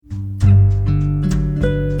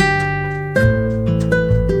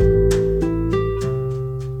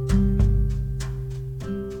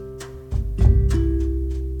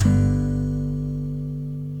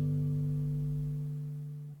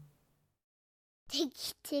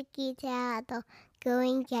Tiki tiki tattle, go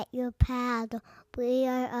and get your paddle. We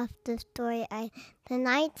are off the story.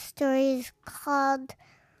 Tonight's story is called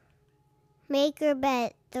Make Your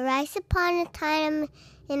Bed. There was upon a time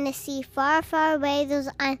in the sea far, far away.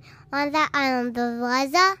 On that island there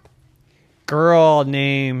was a girl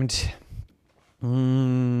named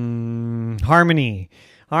Harmony.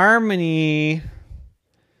 Harmony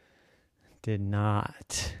did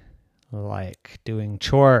not like doing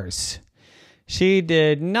chores. She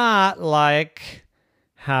did not like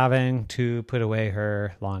having to put away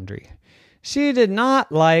her laundry. She did not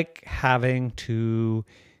like having to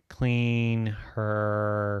clean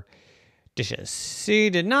her dishes. She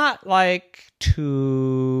did not like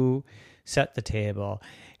to set the table.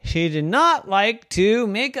 She did not like to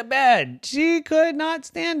make a bed. She could not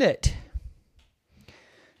stand it.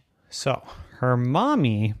 So her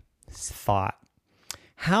mommy thought,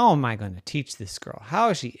 how am I going to teach this girl?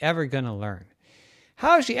 How is she ever going to learn?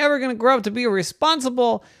 How is she ever going to grow up to be a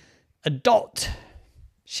responsible adult?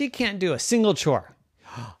 She can't do a single chore.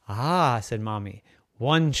 Ah, said Mommy,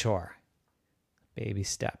 one chore. Baby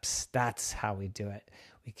steps. That's how we do it.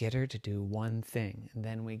 We get her to do one thing, and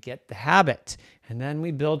then we get the habit, and then we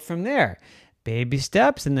build from there. Baby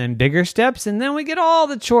steps, and then bigger steps, and then we get all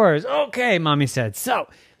the chores. Okay, Mommy said. So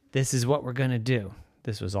this is what we're going to do.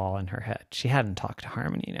 This was all in her head. She hadn't talked to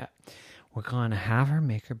Harmony yet. We're going to have her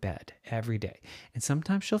make her bed every day. And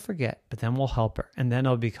sometimes she'll forget, but then we'll help her. And then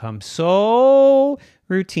it'll become so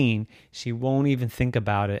routine, she won't even think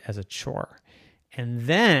about it as a chore. And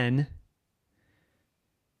then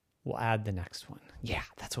we'll add the next one. Yeah,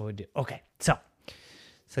 that's what we do. Okay, so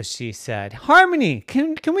she said, Harmony,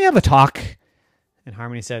 can we have a talk? And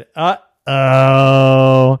Harmony said,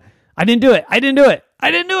 uh-oh. I didn't do it. I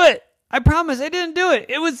promise I didn't do it.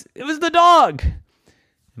 It was the dog.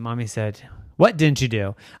 And Mommy said, what didn't you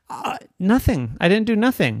do? Nothing. I didn't do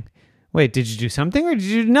nothing. Wait, did you do something or did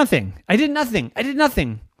you do nothing? I did nothing.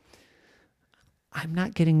 I'm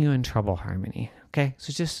not getting you in trouble, Harmony. Okay,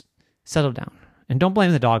 so just settle down. And don't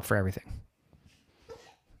blame the dog for everything.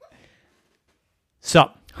 So,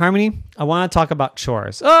 Harmony, I want to talk about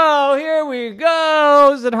chores. Oh, here we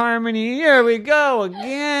go, said Harmony. Here we go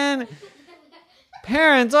again.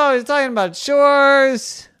 Parents always talking about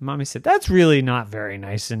chores. Mommy said, that's really not very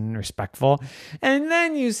nice and respectful. And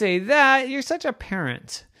then you say that. You're such a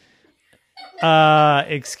parent.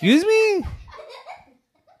 Excuse me?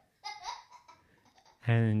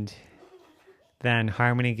 And then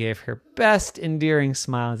Harmony gave her best endearing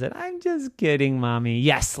smile and said, I'm just kidding, Mommy.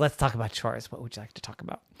 Yes, let's talk about chores. What would you like to talk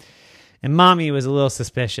about? And Mommy was a little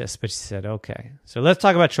suspicious, but she said, okay. So let's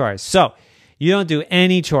talk about chores. So you don't do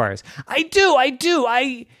any chores. I do.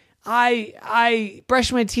 I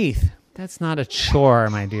brush my teeth. That's not a chore,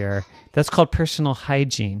 my dear. That's called personal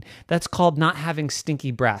hygiene. That's called not having stinky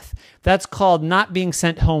breath. That's called not being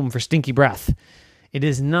sent home for stinky breath. It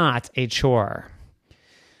is not a chore.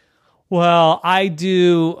 Well, I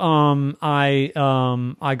do. I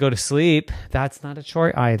go to sleep. That's not a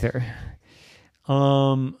chore either.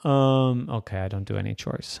 Okay, I don't do any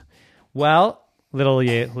chores. Well, little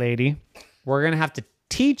lady, we're gonna have to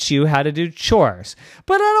teach you how to do chores.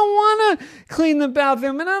 But I don't want to clean the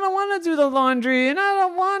bathroom, and I don't want to do the laundry, and I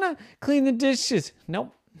don't want to clean the dishes.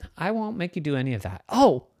 Nope, I won't make you do any of that.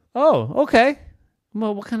 Oh, okay.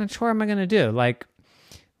 Well, what kind of chore am I gonna do? Like,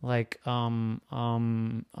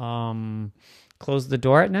 close the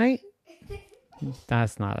door at night?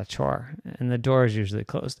 That's not a chore. And the door is usually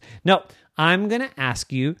closed. No, I'm going to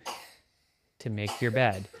ask you to make your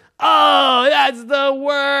bed. Oh, that's the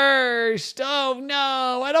worst. Oh,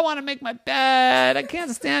 no, I don't want to make my bed. I can't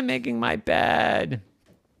stand making my bed.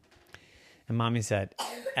 And Mommy said,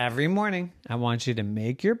 every morning, I want you to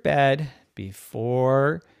make your bed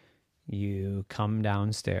before you come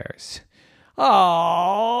downstairs.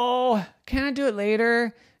 Oh, can I do it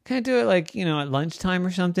later? Can I do it at lunchtime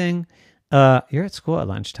or something? You're at school at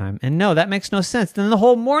lunchtime. And no, that makes no sense. Then the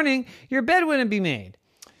whole morning, your bed wouldn't be made.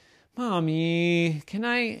 Mommy, can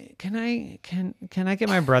I get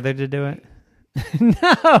my brother to do it?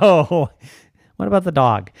 No. What about the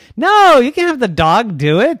dog? No, you can't have the dog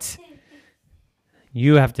do it.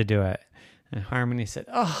 You have to do it. And Harmony said,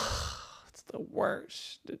 oh, it's the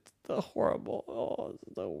worst. It's the horrible. Oh,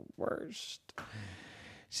 it's the worst.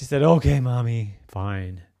 She said, okay, Mommy,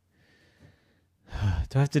 fine.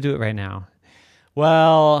 Do I have to do it right now?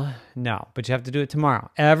 Well, no, but you have to do it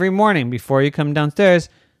tomorrow. Every morning before you come downstairs,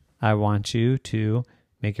 I want you to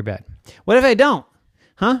make your bed. What if I don't?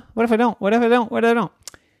 Huh? What if I don't? What if I don't? What if I don't?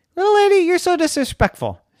 Little lady, you're so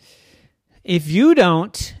disrespectful. If you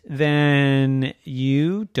don't, then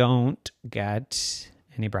you don't get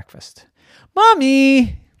any breakfast.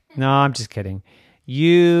 Mommy. No, I'm just kidding.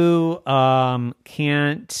 You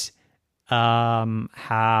can't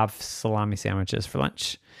have salami sandwiches for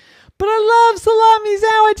lunch. But I love salami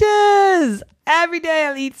sandwiches. Every day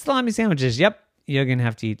I'll eat salami sandwiches. Yep. You're going to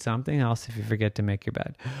have to eat something else if you forget to make your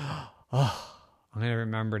bed. Oh, I'm going to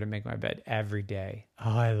remember to make my bed every day.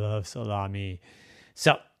 Oh, I love salami.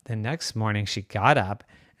 So the next morning she got up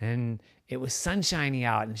and it was sunshiny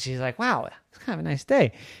out. And she's like, wow, it's kind of a nice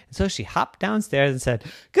day. And so she hopped downstairs and said,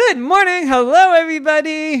 good morning. Hello,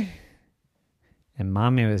 everybody. And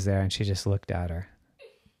Mommy was there and she just looked at her.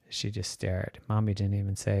 She just stared. Mommy didn't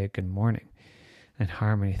even say good morning. And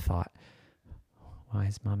Harmony thought, why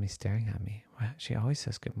is Mommy staring at me? She always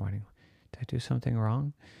says good morning. Did I do something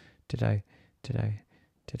wrong? Did I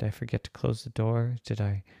forget to close the door? Did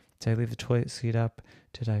I leave the toilet seat up?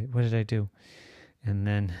 What did I do? And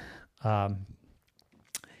then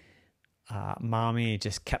Mommy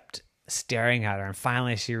just kept staring at her. And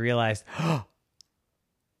finally she realized, oh,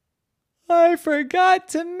 I forgot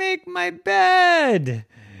to make my bed.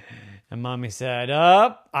 And Mommy said,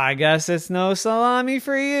 oh, I guess it's no salami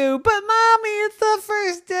for you. But Mommy, it's the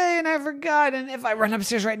first day and I forgot. And if I run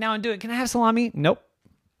upstairs right now and do it, can I have salami? Nope.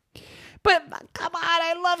 But come on,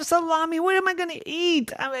 I love salami. What am I going to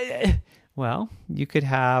eat? Well, you could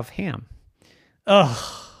have ham.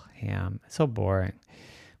 Ugh, ham. So boring.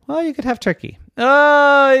 Well, you could have turkey.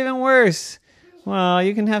 Oh, even worse. Well,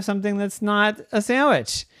 you can have something that's not a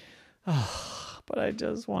sandwich. Oh. But I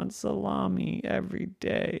just want salami every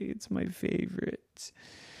day. It's my favorite.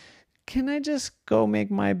 Can I just go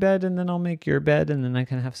make my bed and then I'll make your bed and then I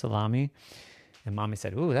can have salami? And Mommy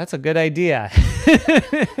said, ooh, that's a good idea.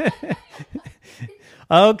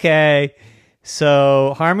 Okay.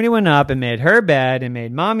 So Harmony went up and made her bed and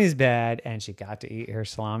made Mommy's bed, and she got to eat her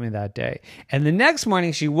salami that day. And the next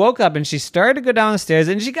morning she woke up and she started to go down the stairs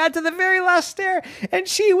and she got to the very last stair and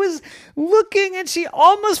she was looking and she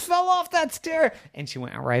almost fell off that stair. And she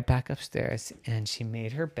went right back upstairs and she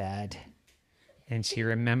made her bed and she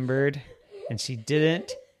remembered and she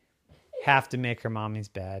didn't have to make her Mommy's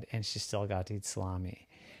bed and she still got to eat salami.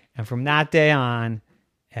 And from that day on,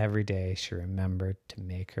 every day she remembered to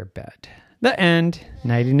make her bed. The end.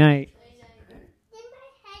 Nighty night.